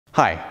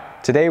Hi,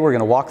 today we're going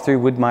to walk through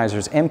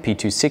Wood-Mizer's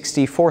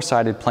MP260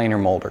 four-sided planer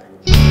molder.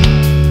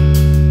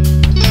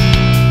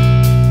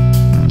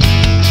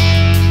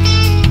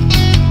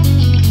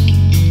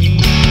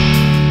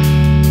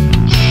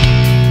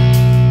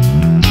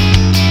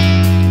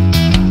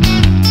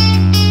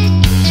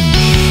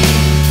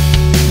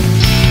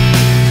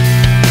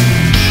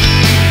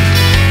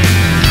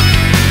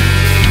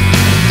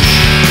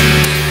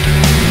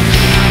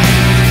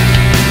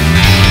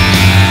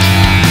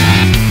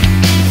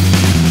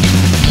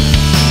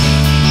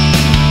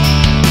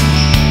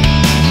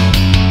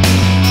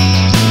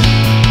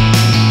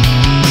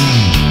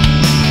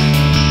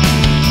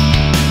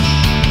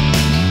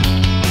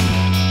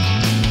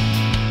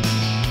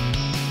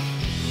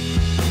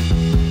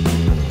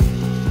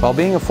 While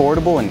being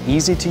affordable and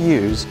easy to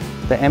use,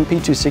 the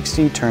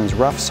MP260 turns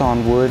rough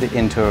sawn wood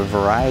into a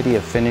variety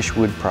of finished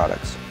wood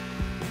products.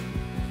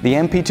 The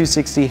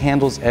MP260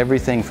 handles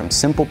everything from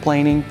simple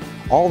planing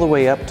all the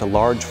way up to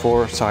large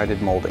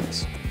four-sided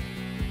moldings.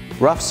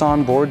 Rough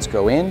sawn boards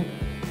go in,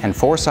 and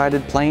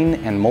four-sided plane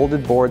and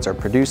molded boards are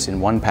produced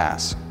in one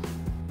pass.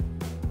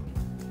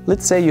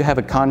 Let's say you have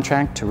a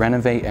contract to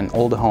renovate an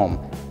old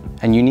home,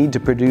 and you need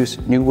to produce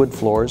new wood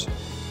floors,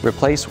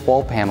 replace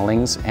wall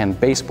panelings and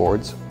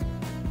baseboards.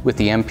 With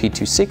the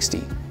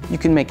MP260, you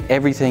can make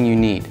everything you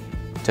need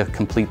to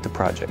complete the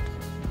project.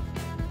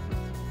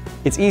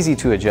 It's easy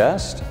to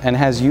adjust and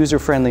has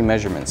user-friendly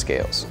measurement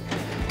scales.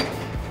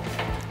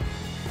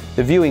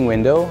 The viewing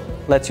window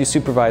lets you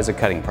supervise the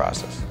cutting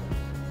process.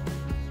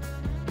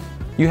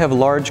 You have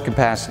large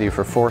capacity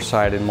for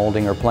four-sided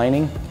molding or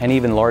planing, and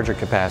even larger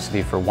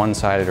capacity for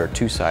one-sided or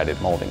two-sided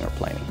molding or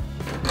planing.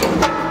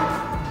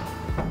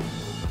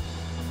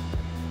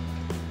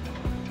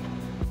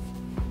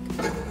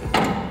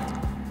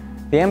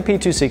 The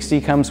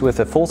MP260 comes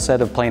with a full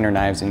set of planer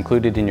knives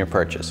included in your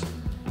purchase.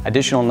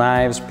 Additional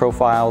knives,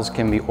 profiles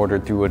can be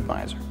ordered through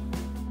Wood-Mizer.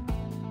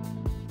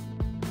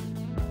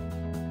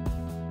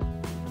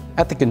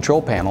 At the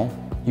control panel,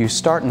 you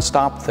start and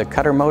stop the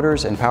cutter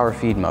motors and power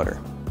feed motor.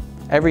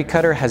 Every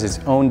cutter has its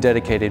own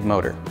dedicated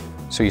motor,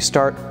 so you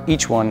start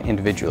each one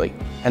individually,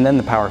 and then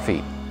the power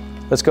feed.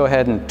 Let's go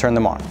ahead and turn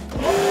them on.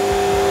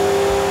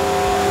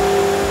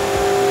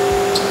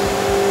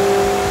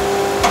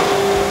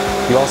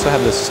 You also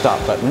have the stop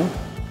button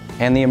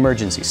and the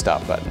emergency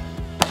stop button.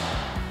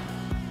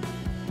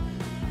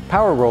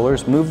 Power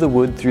rollers move the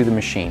wood through the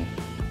machine.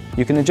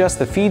 You can adjust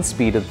the feed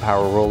speed of the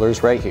power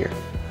rollers right here.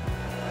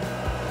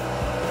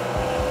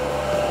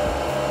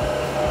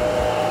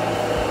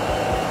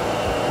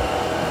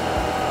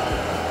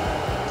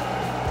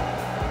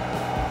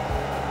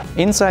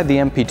 Inside the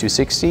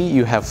MP260,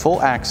 you have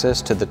full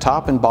access to the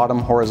top and bottom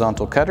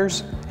horizontal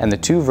cutters and the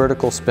two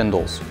vertical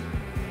spindles.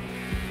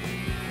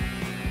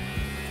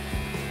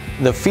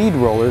 The feed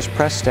rollers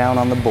press down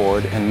on the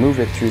board and move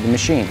it through the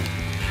machine.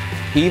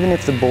 Even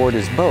if the board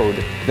is bowed,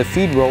 the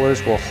feed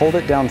rollers will hold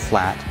it down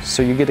flat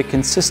so you get a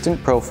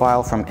consistent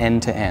profile from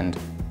end to end.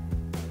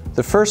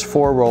 The first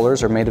four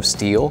rollers are made of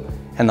steel,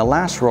 and the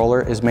last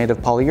roller is made of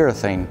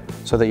polyurethane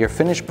so that your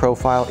finished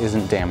profile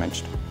isn't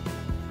damaged.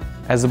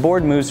 As the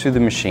board moves through the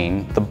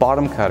machine, the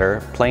bottom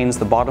cutter planes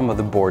the bottom of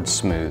the board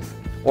smooth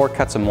or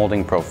cuts a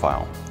molding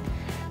profile.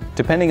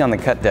 Depending on the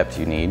cut depth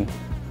you need,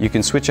 you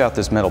can switch out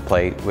this metal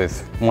plate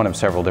with one of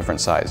several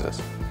different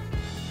sizes.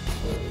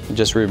 You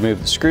just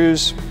remove the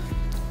screws,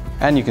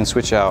 and you can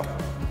switch out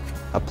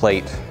a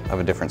plate of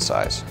a different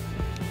size.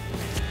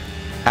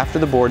 After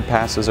the board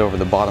passes over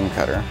the bottom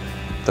cutter,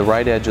 the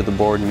right edge of the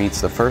board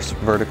meets the first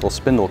vertical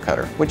spindle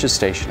cutter, which is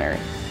stationary.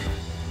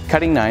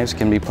 Cutting knives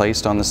can be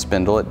placed on the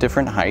spindle at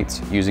different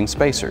heights using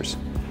spacers.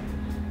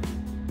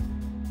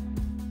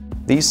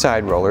 These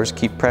side rollers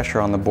keep pressure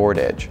on the board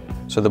edge,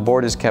 so the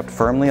board is kept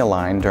firmly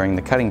aligned during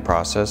the cutting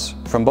process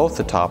from both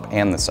the top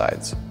and the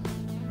sides.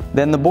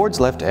 Then the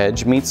board's left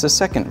edge meets the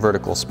second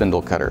vertical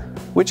spindle cutter,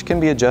 which can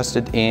be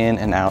adjusted in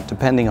and out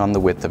depending on the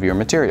width of your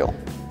material.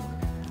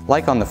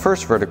 Like on the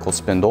first vertical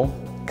spindle,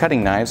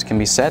 cutting knives can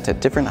be set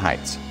at different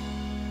heights.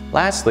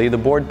 Lastly, the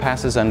board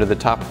passes under the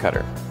top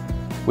cutter,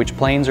 which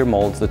planes or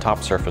molds the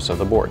top surface of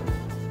the board.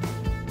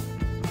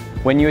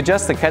 When you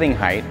adjust the cutting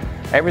height,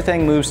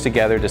 everything moves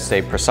together to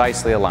stay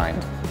precisely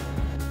aligned.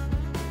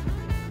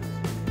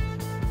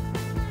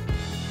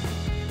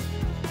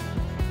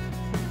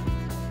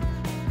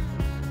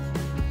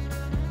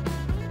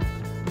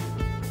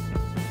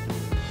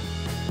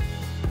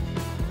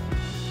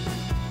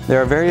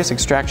 There are various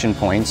extraction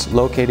points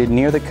located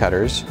near the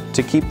cutters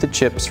to keep the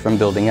chips from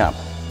building up.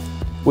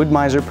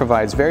 Wood-Mizer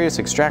provides various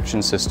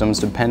extraction systems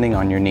depending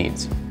on your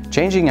needs.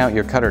 Changing out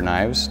your cutter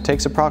knives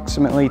takes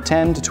approximately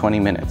 10 to 20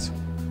 minutes.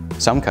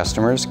 Some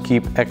customers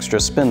keep extra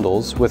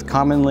spindles with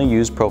commonly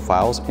used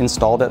profiles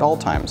installed at all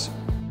times.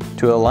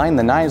 To align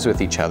the knives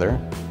with each other,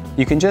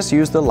 you can just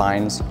use the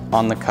lines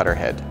on the cutter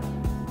head.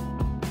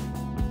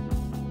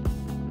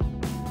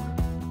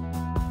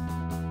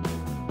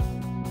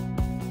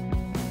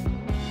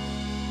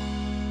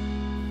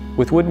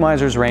 With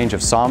Wood-Mizer's range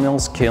of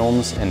sawmills,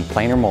 kilns, and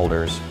planer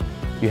molders,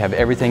 you have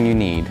everything you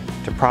need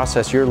to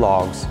process your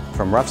logs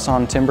from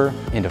rough-sawn timber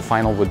into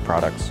final wood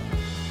products.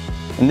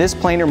 And this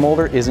planer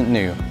molder isn't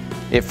new.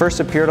 It first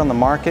appeared on the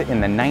market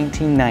in the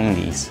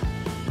 1990s.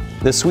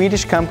 The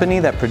Swedish company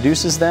that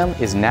produces them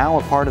is now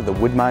a part of the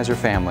Wood-Mizer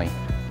family.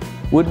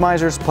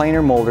 Wood-Mizer's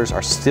planer molders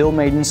are still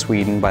made in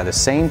Sweden by the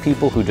same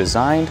people who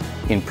designed,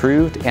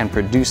 improved, and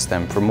produced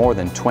them for more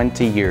than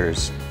 20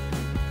 years.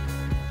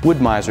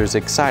 Wood-Mizer is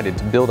excited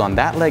to build on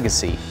that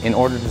legacy in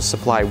order to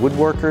supply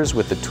woodworkers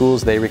with the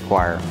tools they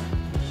require.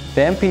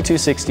 The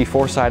MP260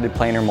 four-sided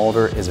planer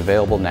molder is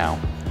available now.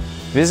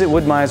 Visit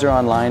Wood-Mizer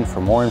online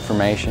for more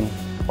information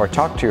or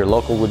talk to your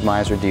local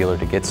Wood-Mizer dealer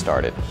to get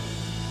started.